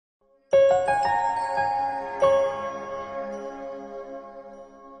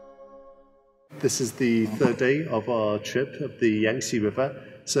This is the third day of our trip of the Yangtze River.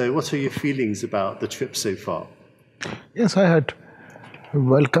 So what are your feelings about the trip so far? Yes, I had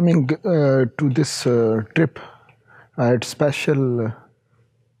welcoming to this trip. I had special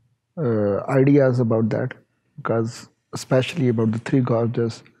ideas about that because, especially about the Three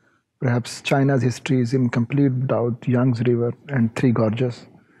Gorges, perhaps China's history is incomplete without Yangtze River and Three Gorges,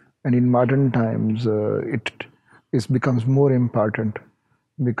 and in modern times it is becomes more important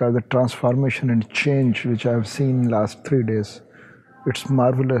because the transformation and change which I have seen last 3 days, it's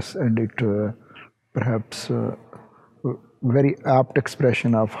marvelous, and it perhaps very apt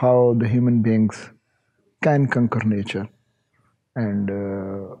expression of how the human beings can conquer nature, and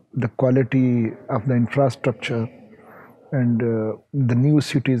the quality of the infrastructure, and the new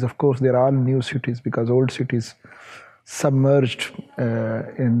cities. Of course there are new cities because old cities submerged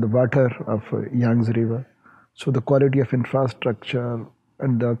in the water of Yangtze River. So the quality of infrastructure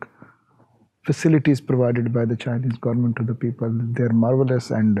and the facilities provided by the Chinese government to the people, they're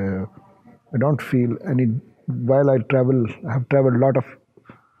marvelous, and I don't feel any. While I have traveled a lot of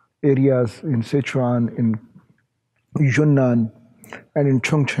areas in Sichuan, in Yunnan, and in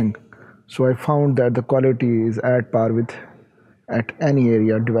Chongqing. So I found that the quality is at par with at any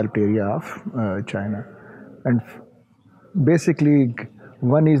area, developed area of China. And basically,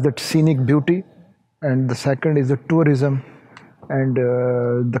 one is the scenic beauty, and the second is the tourism, and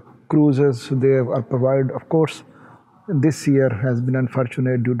the cruises they are provided. Of course, this year has been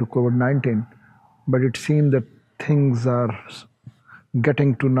unfortunate due to COVID-19, but it seems that things are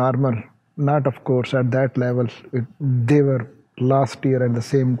getting to normal. Not, of course, at that level they were last year at the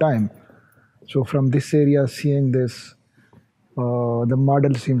same time. So from this area, seeing this, the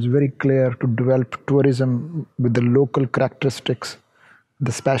model seems very clear to develop tourism with the local characteristics,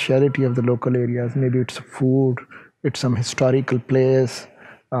 the speciality of the local areas. Maybe it's food, it's some historical place,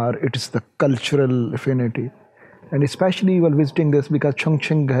 or it is the cultural affinity. And especially while visiting this, because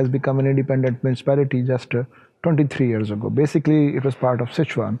Chongqing has become an independent municipality just 23 years ago. Basically, it was part of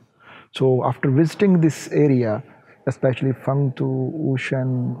Sichuan. So after visiting this area, especially Fengtu,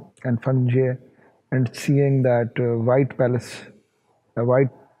 Wushan, and Fengjie, and seeing that White Palace, White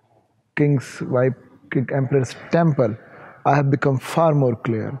King Emperor's temple, I have become far more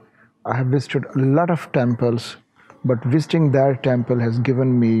clear. I have visited a lot of temples, but visiting that temple has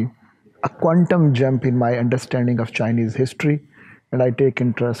given me a quantum jump in my understanding of Chinese history, and I take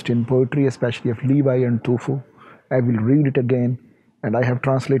interest in poetry, especially of Li Bai and Tu Fu. I will read it again, and I have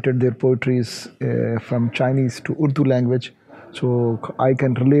translated their poetries from Chinese to Urdu language, so I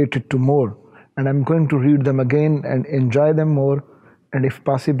can relate it to more. And I'm going to read them again and enjoy them more, and if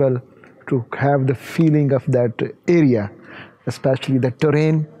possible, to have the feeling of that area, especially the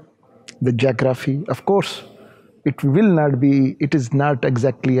terrain, the geography. Of course, it is not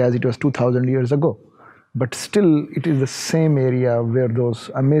exactly as it was 2000 years ago, but still it is the same area where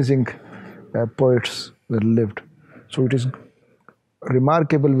those amazing poets lived. So it is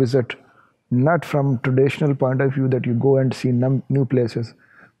remarkable visit, not from traditional point of view that you go and see new places,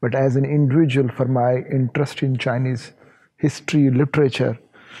 but as an individual for my interest in Chinese history, literature.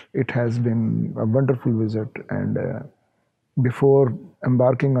 It has been a wonderful visit, and before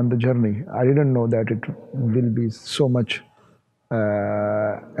embarking on the journey, I didn't know that it will be so much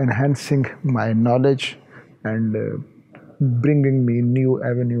enhancing my knowledge and bringing me new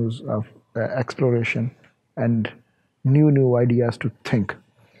avenues of exploration and new ideas to think.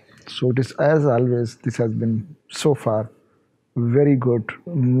 So it is, as always, this has been so far very good,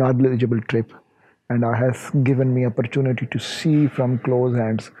 knowledgeable trip, and it has given me opportunity to see from close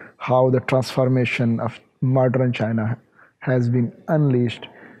hands how the transformation of modern China has been unleashed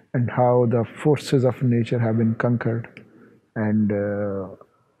and how the forces of nature have been conquered. And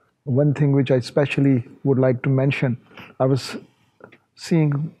one thing which I especially would like to mention, I was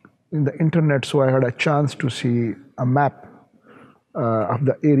seeing in the internet, so I had a chance to see a map of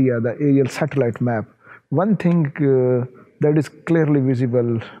the area, the aerial satellite map. One thing that is clearly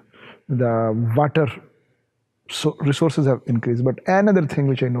visible, the water resources have increased. But another thing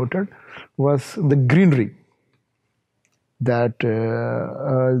which I noted was the greenery, that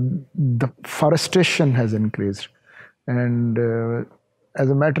the forestation has increased. And as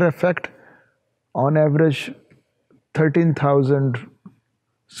a matter of fact, on average, 13,000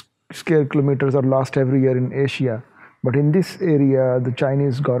 square kilometers are lost every year in Asia. But in this area, the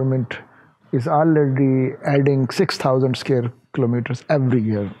Chinese government is already adding 6,000 square kilometers every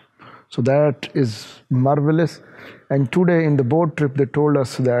year. So that is marvelous. And today in the boat trip, they told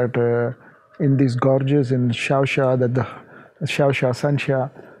us that in these gorges in Shaosha, that the Shaosha, Sansha,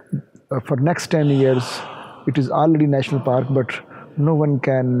 for next 10 years, it is already national park, but no one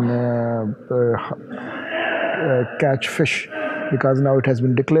can catch fish, because now it has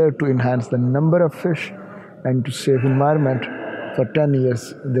been declared to enhance the number of fish and to save environment. For 10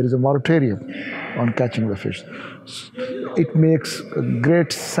 years there is a moratorium on catching the fish. It makes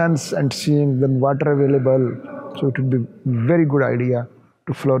great sense, and seeing the water available, so it would be very good idea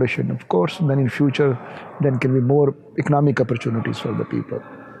to flourish it. Of course, then in future then can be more economic opportunities for the people.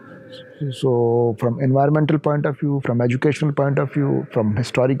 So from environmental point of view, from educational point of view, from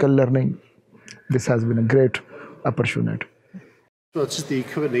historical learning, this has been a great opportunity. What is the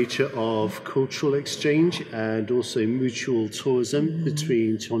current nature of cultural exchange and also mutual tourism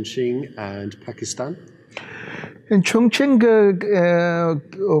between Chongqing and Pakistan? In Chongqing,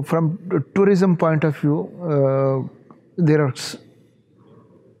 from tourism point of view, there are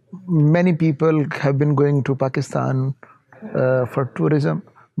many people have been going to Pakistan for tourism,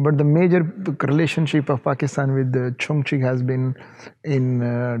 but the major relationship of Pakistan with Chongqing has been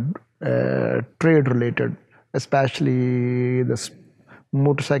in trade related, especially the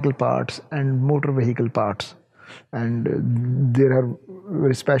motorcycle parts and motor vehicle parts, and there are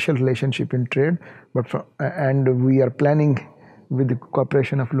very special relationship in trade. And we are planning with the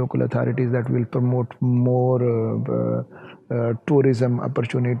cooperation of local authorities that will promote more tourism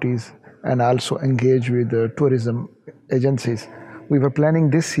opportunities and also engage with tourism agencies. We were planning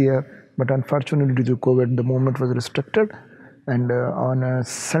this year, but unfortunately due to COVID the movement was restricted. And on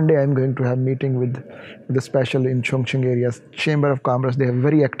Sunday I'm going to have meeting with the special in Chongqing areas Chamber of Commerce. They have a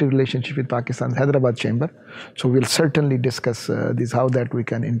very active relationship with Pakistan's Hyderabad Chamber, so we'll certainly discuss this, how that we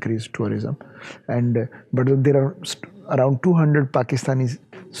can increase tourism. And but there are around 200 Pakistani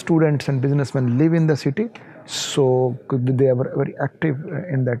students and businessmen live in the city, so they are very active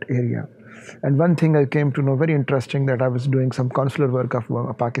in that area. And one thing I came to know very interesting, that I was doing some consular work of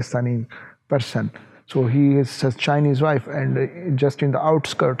a Pakistani person. So he has a Chinese wife, and just in the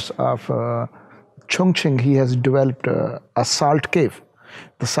outskirts of Chongqing, he has developed a salt cave.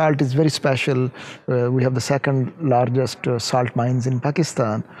 The salt is very special. We have the second largest salt mines in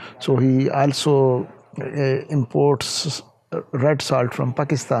Pakistan. So he also imports red salt from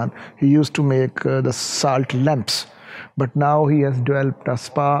Pakistan. He used to make the salt lamps, but now he has developed a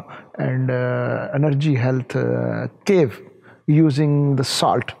spa and energy health cave using the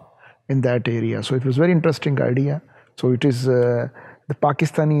salt in that area. So it was very interesting idea. So it is the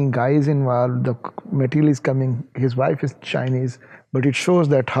Pakistani guy is involved, the material is coming, his wife is Chinese, but it shows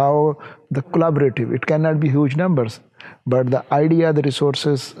that how the collaborative, it cannot be huge numbers, but the idea, the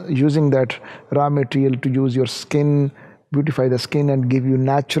resources, using that raw material to use your skin, beautify the skin and give you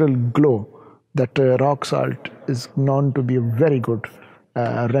natural glow, that rock salt is known to be a very good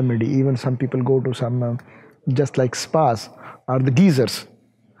remedy. Even some people go to some just like spas or the geysers.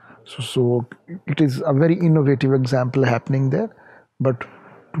 So it is a very innovative example happening there. But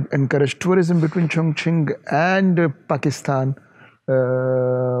to encourage tourism between Chongqing and Pakistan,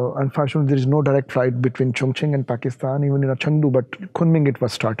 unfortunately there is no direct flight between Chongqing and Pakistan, even in Chengdu, but Kunming it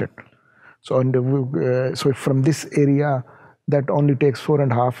was started. So so from this area, that only takes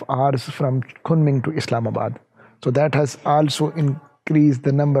 4.5 hours from Kunming to Islamabad. So that has also increased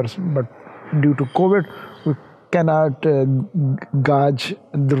the numbers, but due to COVID, we cannot gauge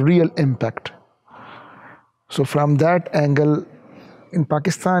the real impact. So from that angle, in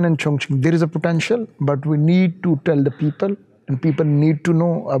Pakistan and Chongqing, there is a potential, but we need to tell the people, and people need to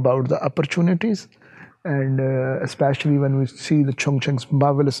know about the opportunities. And especially when we see the Chongqing's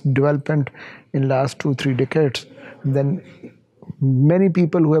marvelous development in last 2-3 decades, then many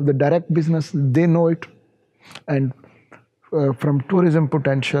people who have the direct business, they know it. And from tourism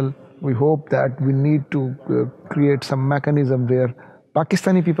potential, we hope that we need to create some mechanism where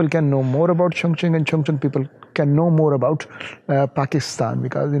Pakistani people can know more about Chongqing, and Chongqing people can know more about Pakistan,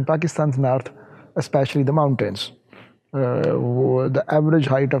 because in Pakistan's north, especially the mountains, the average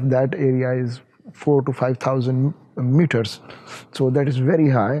height of that area is 4,000 to 5,000 meters. So that is very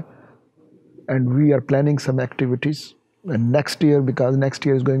high, and we are planning some activities. And next year, because next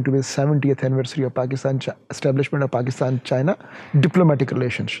year is going to be the 70th anniversary of establishment of Pakistan-China diplomatic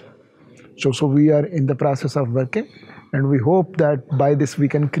relations. So we are in the process of working, and we hope that by this we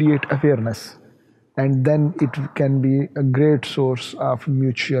can create awareness, and then it can be a great source of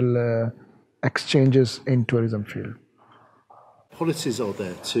mutual exchanges in tourism field. Policies are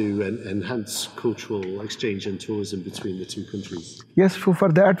there to enhance cultural exchange and tourism between the two countries? Yes,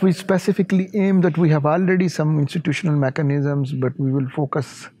 for that we specifically aim that we have already some institutional mechanisms, but we will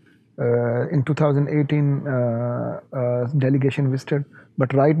focus in 2018 delegation visited.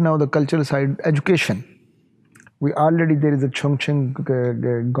 But right now the cultural side, education, there is a Chongqing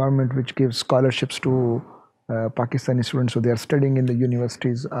government which gives scholarships to Pakistani students. So they are studying in the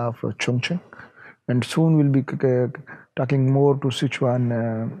universities of Chongqing. And soon we'll be talking more to Sichuan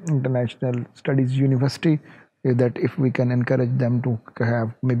International Studies University that if we can encourage them to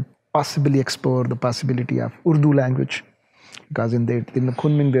have maybe possibly explore the possibility of Urdu language, because in the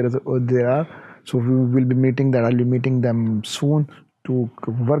Kunming there are, so we will be meeting that. I'll be meeting them soon to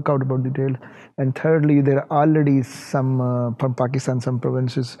work out about details. And thirdly, there are already some from Pakistan, some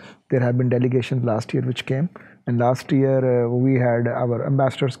provinces. There have been delegations last year which came, and last year we had our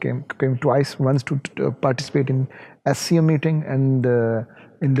ambassadors came twice. Once to participate in SCM meeting, and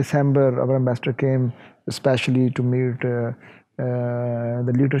in December our ambassador came especially to meet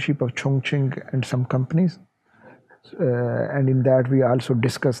the leadership of Chongqing and some companies. And in that we also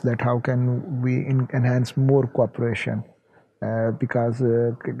discussed that how can we enhance more cooperation, because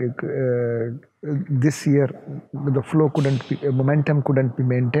this year the flow couldn't be, momentum couldn't be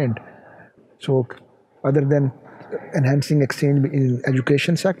maintained. So other than enhancing exchange in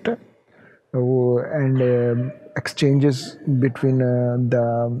education sector and exchanges between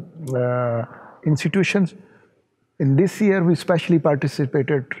the institutions, in this year, we especially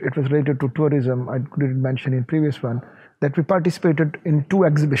participated, it was related to tourism, I didn't mention in previous one, that we participated in 2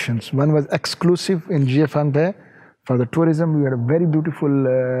 exhibitions. One was exclusive in GFN for the tourism. We had a very beautiful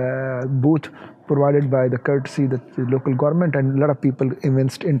booth provided by the courtesy the local government, and a lot of people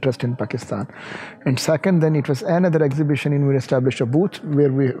evinced interest in Pakistan. And second, then it was another exhibition in which we established a booth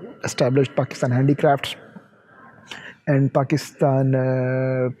where we established Pakistan handicrafts and Pakistan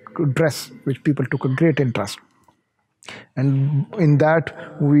dress, which people took a great interest. And in that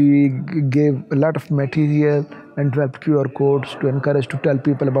we gave a lot of material and developed QR codes to encourage to tell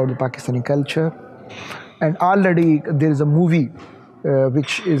people about the Pakistani culture. And already there is a movie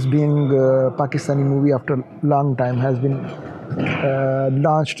which is being Pakistani movie after a long time has been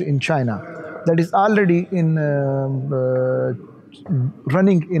launched in China. That is already in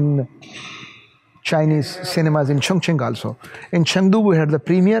running in Chinese cinemas in Chongqing also. In Chengdu we had the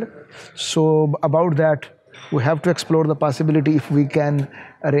premiere. So about that, we have to explore the possibility if we can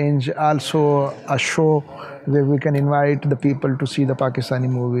arrange also a show where we can invite the people to see the Pakistani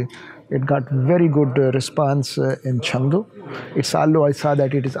movie. It got very good response in Chengdu. It's although I saw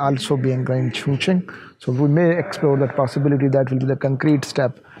that it is also being done in Chongqing. So we may explore that possibility. That will be the concrete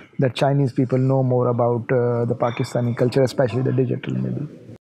step that Chinese people know more about the Pakistani culture, especially the digital maybe.